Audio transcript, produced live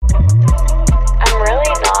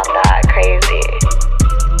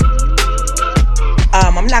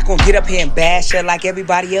I'm not gonna get up here and bash her like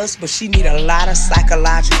everybody else, but she need a lot of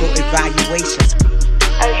psychological evaluations.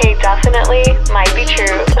 Okay, definitely might be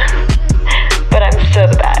true, but I'm still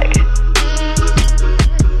the